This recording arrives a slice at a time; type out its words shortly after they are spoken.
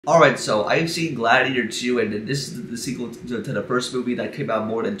Alright, so I've seen Gladiator 2, and this is the sequel to the first movie that came out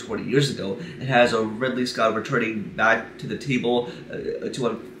more than 20 years ago. It has a Ridley Scott returning back to the table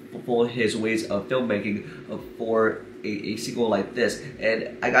to unfold his ways of filmmaking for a sequel like this.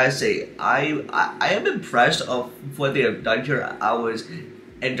 And I gotta say, I am impressed of what they have done here. I was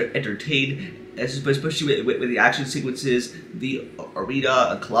entertained, especially with the action sequences, the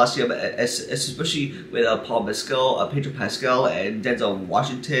arena, Colosseum, especially with Paul Mescal, Pedro Pascal, and Denzel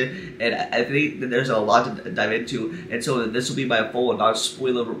Washington. And I think that there's a lot to dive into, and so this will be my full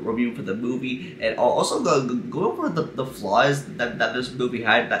non-spoiler review for the movie, and I'll also go over the flaws that this movie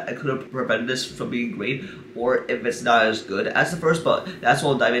had that could have prevented this from being great, or if it's not as good as the first. But that's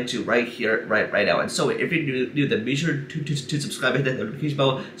what I'll dive into right here, right now. And so if you're new, then be sure to subscribe and hit the notification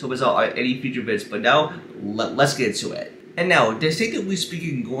bell so miss out on any future vids. But now, let's get into it. And now, distinctively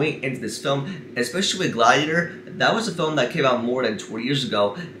speaking, going into this film, especially with Gladiator, that was a film that came out more than 20 years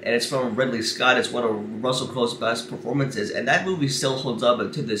ago, and it's from Ridley Scott. It's one of Russell Crowe's best performances, and that movie still holds up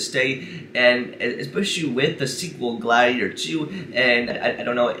to this day, and especially with the sequel, Gladiator 2, and I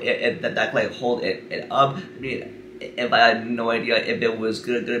don't know if that can like hold it up. I mean, if I had no idea if it was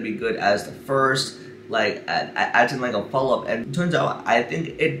gonna be good as the first, like acting like a follow-up, and turns out I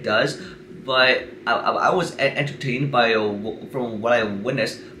think it does. But I was entertained by from what I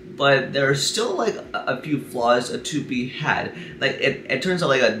witnessed, but there's still like a few flaws to be had. Like it turns out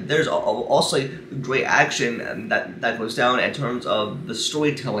like there's also like great action that goes down in terms of the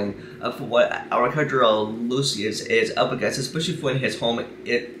storytelling of what our character Lucius is up against, especially when his home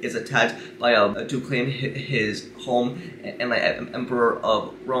is attacked by to claim his home and like Emperor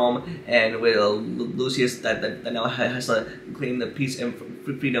of Rome, and with Lucius that now has to claim the peace and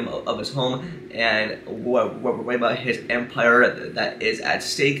freedom of his home, and worry about his empire that is at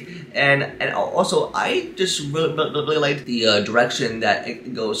stake. And also, I just really like the direction that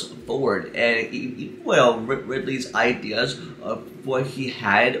it goes forward, and well, Ridley's ideas of what he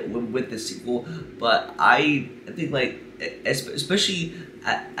had with the sequel. But I think like especially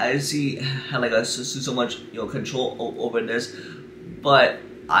as he had like so much control over this, but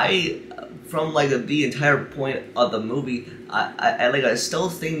from like the entire point of the movie, I still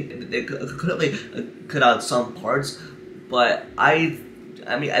think they could have like cut out some parts, but I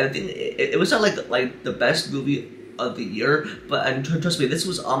mean I think it was not like the best movie of the year, but and trust me, this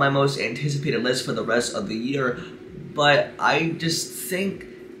was on my most anticipated list for the rest of the year. But I just think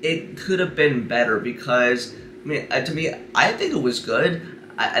it could have been better, because I mean to me, I think it was good.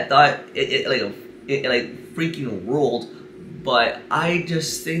 I thought it like freaking ruled. But I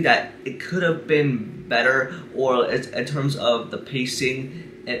just think that it could have been better, or in terms of the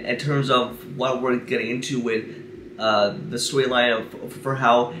pacing, and in terms of what we're getting into with the storyline for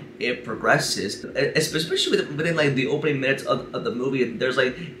how it progresses, especially within like the opening minutes of the movie. There's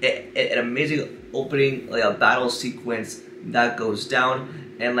like an amazing opening, like a battle sequence that goes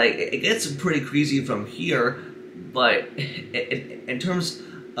down, and like it gets pretty crazy from here. But in terms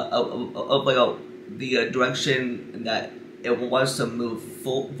of like the direction that it wants to move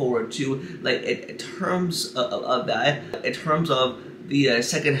forward to, like in terms of that, in terms of the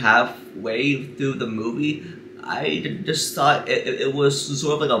second halfway through the movie, I just thought it was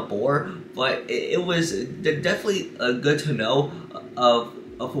sort of like a bore. But it was definitely good to know of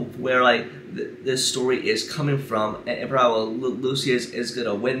where like this story is coming from, and how Lucius is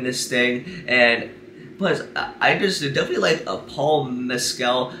gonna win this thing. And plus, I just definitely like Paul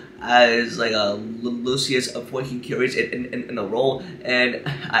Mescal as like a Lucius of what he carries in the role. And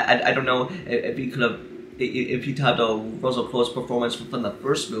I don't know if he could have, if he topped Russell Crowe's performance from the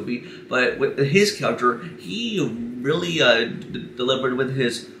first movie, but with his character, he really delivered with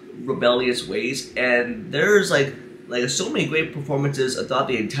his rebellious ways. And there's like so many great performances throughout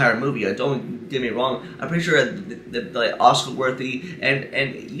the entire movie. Don't get me wrong, I'm pretty sure that like Oscar worthy,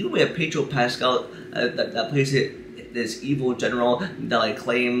 and we have Pedro Pascal that plays this evil general that like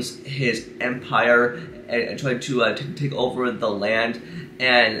claims his empire and trying to take over the land.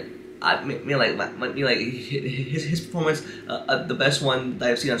 And I mean like his performance, the best one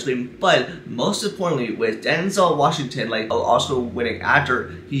that I've seen on screen. But most importantly, with Denzel Washington, like Oscar-winning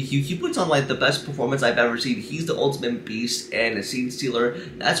actor, he puts on like the best performance I've ever seen. He's the ultimate beast and a scene stealer.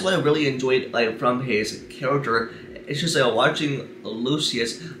 That's what I really enjoyed like from his character. It's just like watching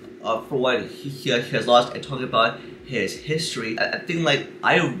Lucius for what he has lost, and talking about his history. I think like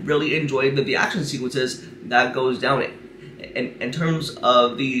I really enjoyed the action sequences that goes down in terms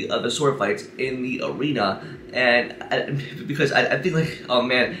of the sword fights in the arena. And because I think like, oh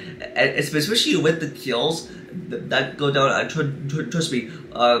man, especially with the kills that go down, trust me,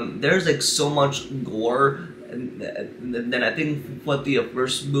 there's like so much gore than I think what the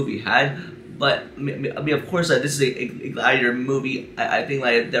first movie had. But I mean, of course, this is a Gladiator movie. I think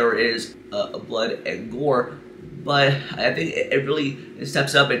like there is blood and gore, but I think it really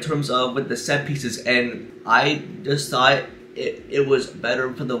steps up in terms of with the set pieces, and I just thought it was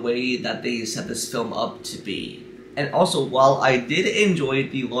better for the way that they set this film up to be. And also, while I did enjoy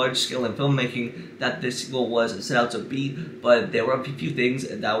the large scale in filmmaking that this sequel was set out to be, but there were a few things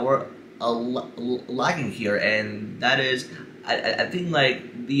that were lacking here, and that is, I think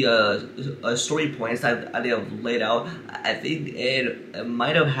like the story points that they have laid out, I think it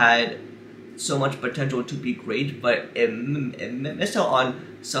might have had so much potential to be great, but it missed out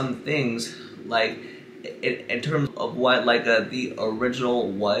on some things, like in terms of what like the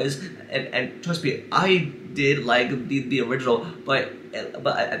original was, and trust me, I did like the original, but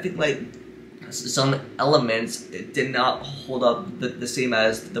I think like some elements did not hold up the same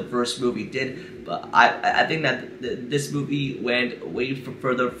as the first movie did. But I think that this movie went way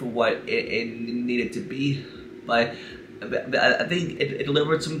further for what it needed to be. But I think it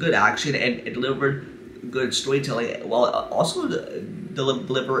delivered some good action, and it delivered good storytelling, while it also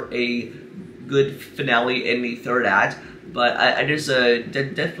deliver a good finale in the third act. But I just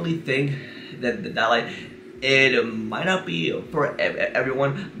definitely think that like it might not be for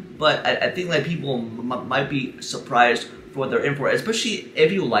everyone, but I think like people might be surprised for what they're in for, especially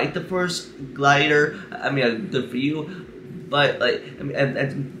if you like the first Gladiator. I mean, good for you. But like, I mean, and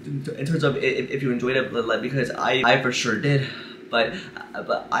in terms of if you enjoyed it, like, because I for sure did. But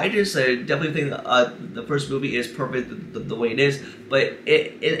I just definitely think the first movie is perfect the way it is. But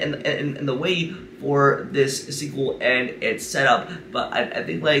in the way for this sequel and its setup, but I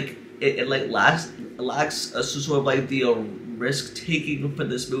think like it like lacks sort of like the risk taking for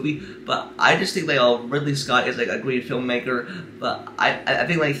this movie. But I just think like Ridley Scott is like a great filmmaker. But I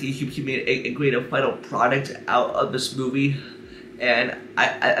think like he made a great final product out of this movie, and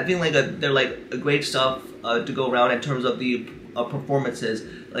I think like they're like a great stuff to go around in terms of the performances,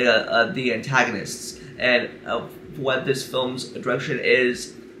 like the antagonists, and what this film's direction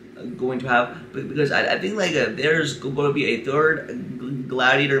is going to have, because I think like there's going to be a third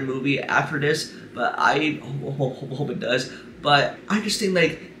Gladiator movie after this, but I hope it does. But I just think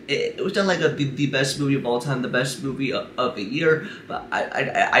like it was done like the best movie of all time, the best movie of the year. But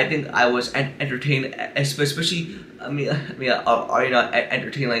I think I was entertained, especially are you not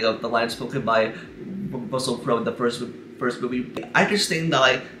entertained like the line spoken by Russell Crowe in the first movie. I just think that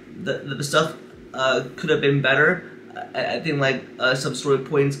like the stuff could have been better. I think like some story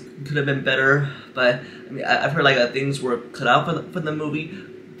points could have been better, but I mean I've heard like things were cut out for the movie.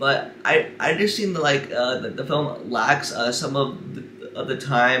 But I just seem to like the film lacks some of the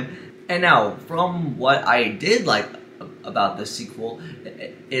time. And now, from what I did like about the sequel,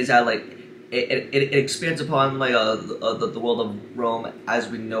 is that like it expands upon like the world of Rome as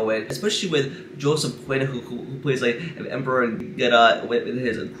we know it, especially with Joseph Quinn, who plays like Emperor Geta with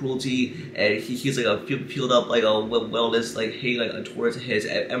his cruelty, and he's like a fueled up like a wellness like hate like towards his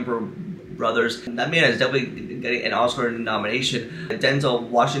Emperor brothers. That man is definitely getting an Oscar nomination. Denzel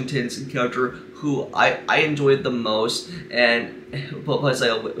Washington's character, who I enjoyed the most, and plus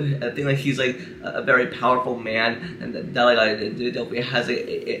like I think like he's like a very powerful man, and that like definitely has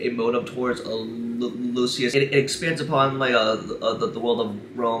a motive towards Lucius. It expands upon like the world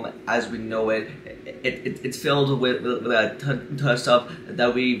of Rome as we know it. It's filled with a ton of stuff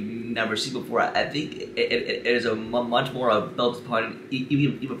that we've never seen before. I think it is a much more built upon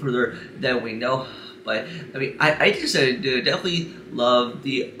even further than we know. But I mean, I just definitely love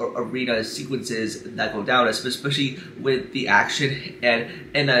the arena sequences that go down, especially with the action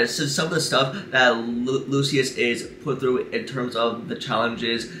and so some of the stuff that Lucius is put through in terms of the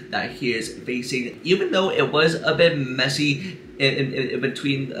challenges that he is facing. Even though it was a bit messy in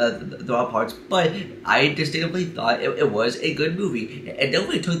between the raw parts, but I distinctly thought it was a good movie. It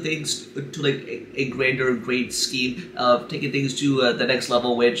definitely took things to like a great scheme of taking things to the next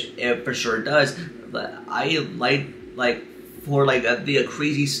level, which it for sure does. But I like for like the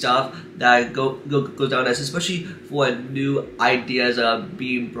crazy stuff that goes down, especially for new ideas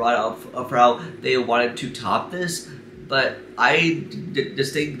being brought up for how they wanted to top this. But I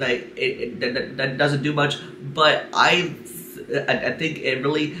just think like that doesn't do much. But I think it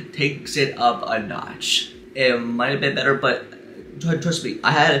really takes it up a notch. It might have been better, but trust me,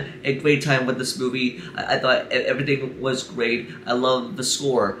 I had a great time with this movie. I thought everything was great. I love the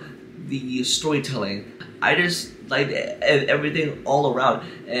score, the storytelling. I just liked everything all around,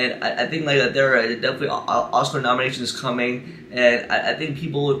 and I think like there are definitely Oscar nominations coming, and I think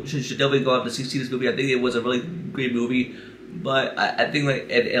people should definitely go out to see this movie. I think it was a really great movie but I think like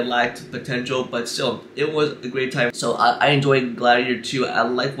it lacked potential, but still it was a great time. So I enjoyed Gladiator 2. I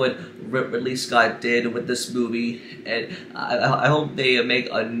like what Ridley Scott did with this movie, and I hope they make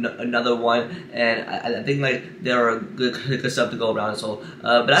another one, and I think like there are good stuff to go around. So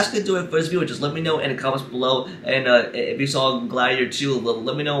but that's gonna do it for this video. Just let me know in the comments below, and if you saw Gladiator 2,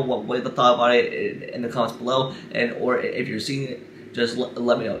 let me know what you thought about it in the comments below, and or if you're seeing it, just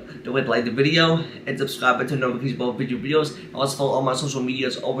let me know. Don't forget to like the video and subscribe and turn notifications about future videos. Also follow all my social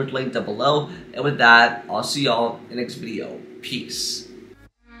medias over linked down below. And with that, I'll see y'all in the next video. Peace.